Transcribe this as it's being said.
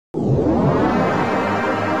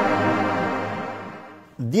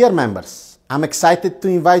Dear members, I'm excited to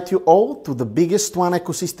invite you all to the biggest One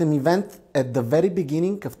Ecosystem event at the very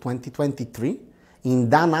beginning of 2023 in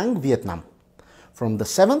Da Nang, Vietnam. From the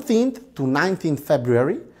 17th to 19th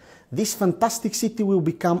February, this fantastic city will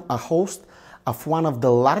become a host of one of the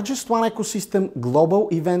largest One Ecosystem global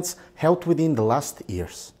events held within the last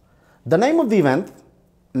years. The name of the event,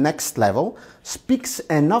 Next Level, speaks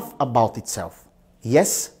enough about itself.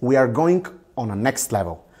 Yes, we are going on a next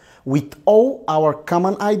level, with all our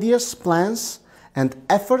common ideas, plans, and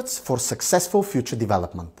efforts for successful future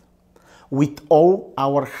development, with all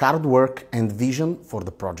our hard work and vision for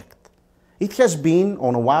the project. It has been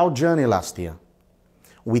on a wild journey last year,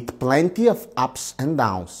 with plenty of ups and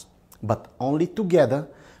downs, but only together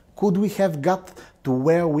could we have got to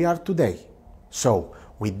where we are today. So,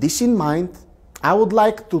 with this in mind, I would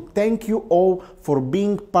like to thank you all for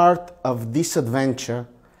being part of this adventure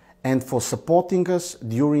and for supporting us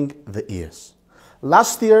during the years.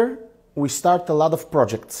 Last year, we started a lot of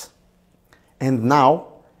projects, and now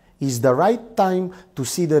is the right time to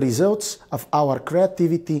see the results of our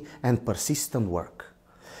creativity and persistent work.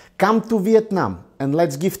 Come to Vietnam and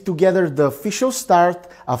let's give together the official start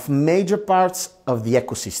of major parts of the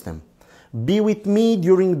ecosystem. Be with me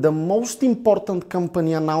during the most important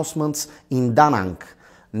company announcements in Da Nang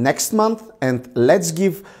next month, and let's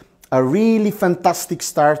give a really fantastic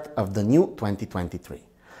start of the new 2023.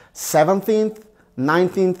 17th,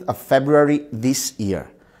 19th of February this year.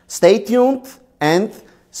 Stay tuned and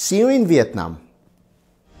see you in Vietnam.